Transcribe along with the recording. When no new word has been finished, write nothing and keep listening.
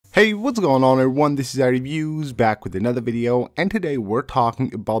Hey, what's going on everyone, this is iReviews back with another video, and today we're talking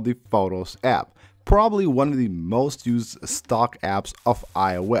about the Photos app. Probably one of the most used stock apps of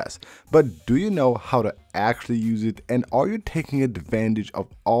iOS. But do you know how to actually use it, and are you taking advantage of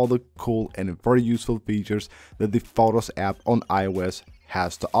all the cool and very useful features that the Photos app on iOS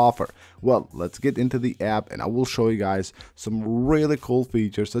has to offer? Well, let's get into the app and I will show you guys some really cool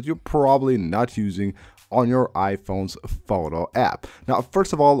features that you're probably not using on your iPhone's photo app. Now,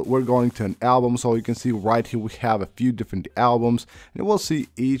 first of all, we're going to an album, so you can see right here we have a few different albums, and we'll see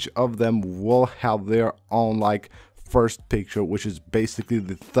each of them will have their own like first picture, which is basically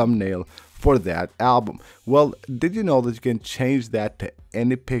the thumbnail for that album. Well, did you know that you can change that to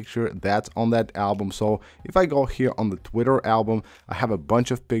any picture that's on that album? So if I go here on the Twitter album, I have a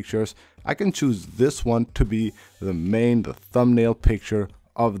bunch of pictures. I can choose this one to be the thumbnail picture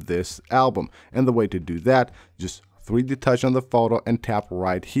of this album, and the way to do that, just 3D touch on the photo and tap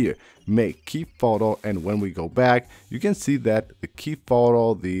right here, make key photo, and when we go back, you can see that the key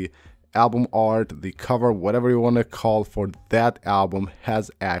photo, the album art, the cover, whatever you want to call for that album, has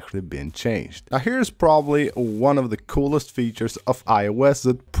actually been changed. Now here's probably one of the coolest features of iOS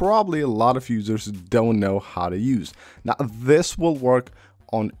that probably a lot of users don't know how to use. Now this will work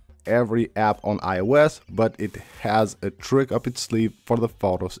on every app on iOS, but it has a trick up its sleeve for the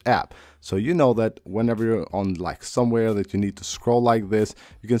Photos app. So you know that whenever you're on like somewhere that you need to scroll like this,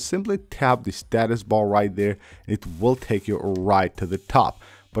 you can simply tap the status bar right there. It will take you right to the top.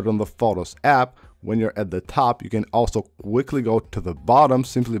 But on the Photos app, when you're at the top, you can also quickly go to the bottom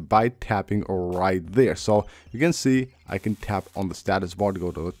simply by tapping right there. So you can see I can tap on the status bar to go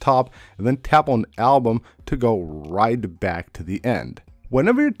to the top, and then tap on album to go right back to the end.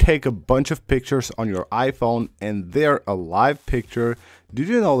 Whenever you take a bunch of pictures on your iPhone and they're a live picture, did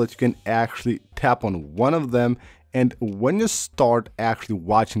you know that you can actually tap on one of them, and when you start actually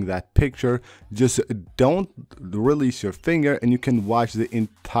watching that picture, just don't release your finger and you can watch the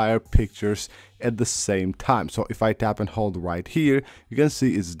entire pictures at the same time. So if I tap and hold right here, you can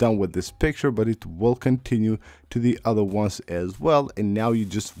see it's done with this picture, but it will continue to the other ones as well, and now you're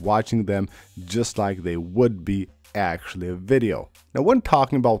just watching them just like they would be actually a video. Now when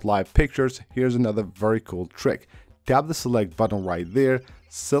talking about live pictures, here's another very cool trick. Tap the select button right there,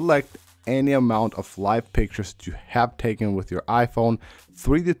 select any amount of live pictures that you have taken with your iPhone,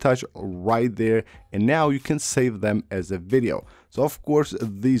 3D touch right there, and now you can save them as a video. So of course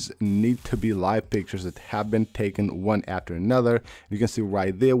these need to be live pictures that have been taken one after another. You can see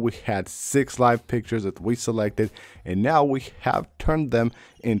right there we had 6 live pictures that we selected, and now we have turned them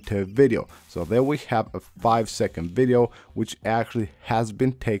into a video. So there we have a 5-second video which actually has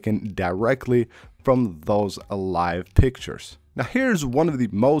been taken directly from those live pictures. Now here's one of the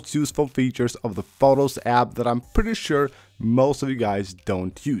most useful features of the Photos app that I'm pretty sure most of you guys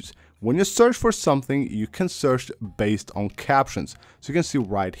don't use. When you search for something, you can search based on captions. So you can see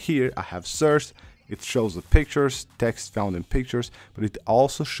right here, I have searched. It shows the pictures, text found in pictures, but it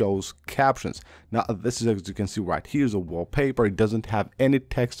also shows captions. Now this is, as you can see right here, is a wallpaper. It doesn't have any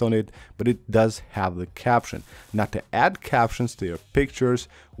text on it, but it does have the caption. Now to add captions to your pictures,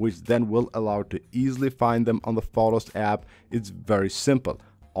 which then will allow you to easily find them on the Photos app, it's very simple.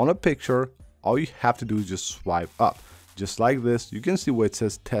 On a picture, all you have to do is just swipe up. Just like this, you can see where it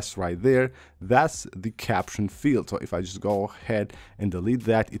says test right there. That's the caption field. So if I just go ahead and delete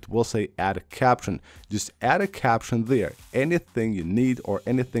that, it will say add a caption. Just add a caption there. Anything you need or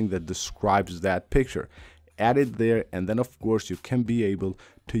anything that describes that picture, add it there, and then of course you can be able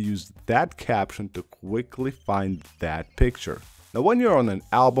to use that caption to quickly find that picture. Now when you're on an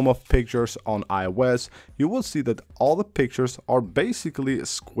album of pictures on iOS, you will see that all the pictures are basically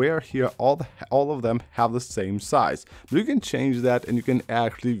square here. All of them have the same size. But you can change that and you can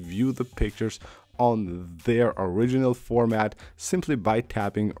actually view the pictures on their original format simply by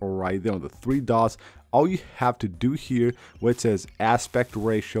tapping right there on the 3 dots. All you have to do here, where it says aspect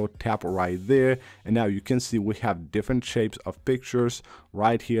ratio, tap right there, and now you can see we have different shapes of pictures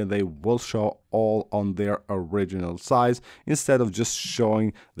right here. They will show all on their original size instead of just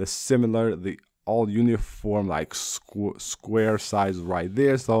showing the all uniform like square size right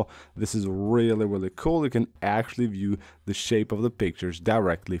there. So this is really cool. You can actually view the shape of the pictures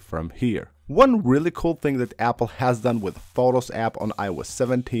directly from here. One really cool thing that Apple has done with the Photos app on iOS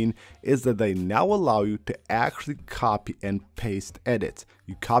 17 is that they now allow you to actually copy and paste edits.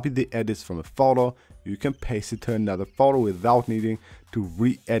 You copy the edits from a photo, you can paste it to another photo without needing to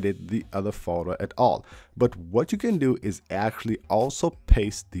re-edit the other photo at all. But what you can do is actually also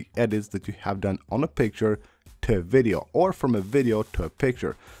paste the edits that you have done on a picture to a video, or from a video to a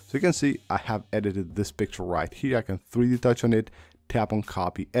picture. So you can see I have edited this picture right here. I can 3D touch on it, tap on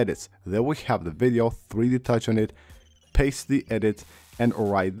copy edits. There we have the video, 3D touch on it, paste the edits, and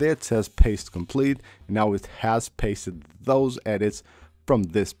right there it says paste complete. Now it has pasted those edits from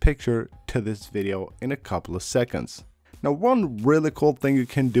this picture to this video in a couple of seconds. Now, one really cool thing you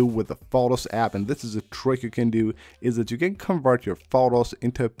can do with the Photos app, and this is a trick you can do, is that you can convert your photos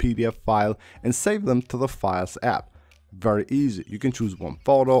into a PDF file and save them to the Files app. Very easy. You can choose one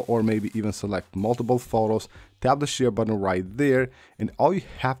photo or maybe even select multiple photos, tap the share button right there, and all you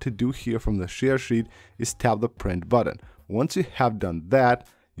have to do here from the share sheet is tap the print button. Once you have done that,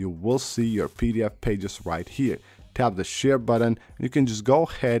 you will see your PDF pages right here. Tap the share button and you can just go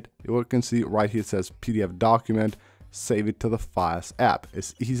ahead, you can see right here it says PDF document, save it to the Files app.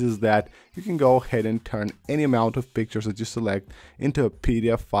 As easy as that. You can go ahead and turn any amount of pictures that you select into a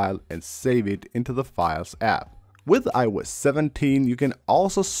PDF file and save it into the Files app. With iOS 17, you can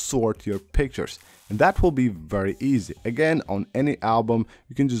also sort your pictures, and that will be very easy. Again, on any album,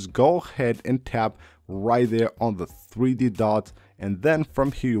 you can just go ahead and tap right there on the 3D dots, and then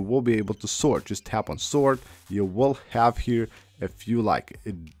from here you will be able to sort. Just tap on sort. You will have here a few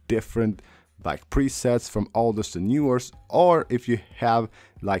different presets from oldest to newest, or if you have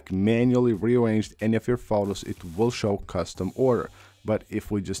manually rearranged any of your photos, it will show custom order. But if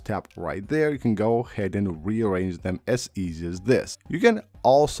we just tap right there, you can go ahead and rearrange them as easy as this. You can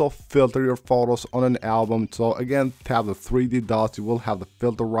also filter your photos on an album. So again, tap the 3D dots, you will have the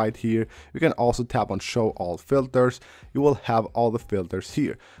filter right here. You can also tap on show all filters. You will have all the filters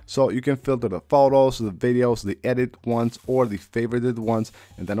here. So you can filter the photos, the videos, the edit ones, or the favorited ones.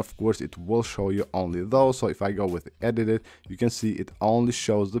 And then of course it will show you only those. So if I go with edited, you can see it only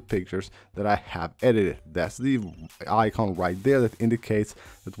shows the pictures that I have edited. That's the icon right there that indicates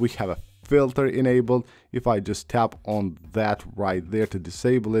that we have a filter enabled. If I just tap on that right there to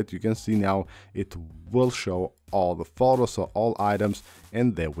disable it, you can see now it will show all the photos, so all items,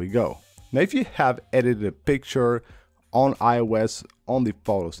 and there we go. Now if you have edited a picture on iOS on the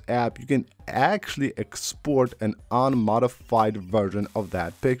Photos app, you can actually export an unmodified version of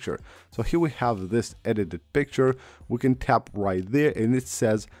that picture. So here we have this edited picture. We can tap right there and it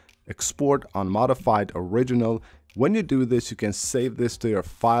says export unmodified original. When you do this, you can save this to your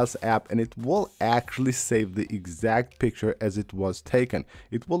Files app and it will actually save the exact picture as it was taken.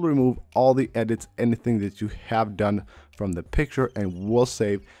 It will remove all the edits, anything that you have done from the picture, and will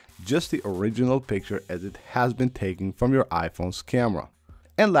save just the original picture as it has been taken from your iPhone's camera.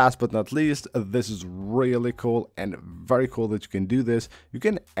 And last but not least, this is really cool and very cool that you can do this. You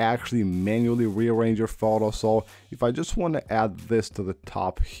can actually manually rearrange your photo. So if I just want to add this to the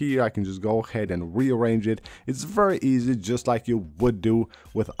top here, I can just go ahead and rearrange it. It's very easy, just like you would do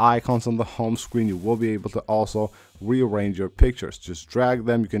with icons on the home screen. You will be able to also rearrange your pictures. Just drag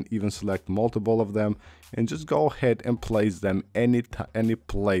them. You can even select multiple of them and just go ahead and place them any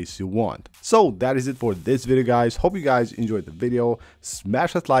place you want. So that is it for this video, guys. Hope you guys enjoyed the video.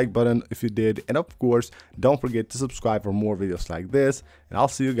 Smash that like button if you did, and of course don't forget to subscribe for more videos like this, and I'll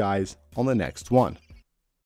see you guys on the next one.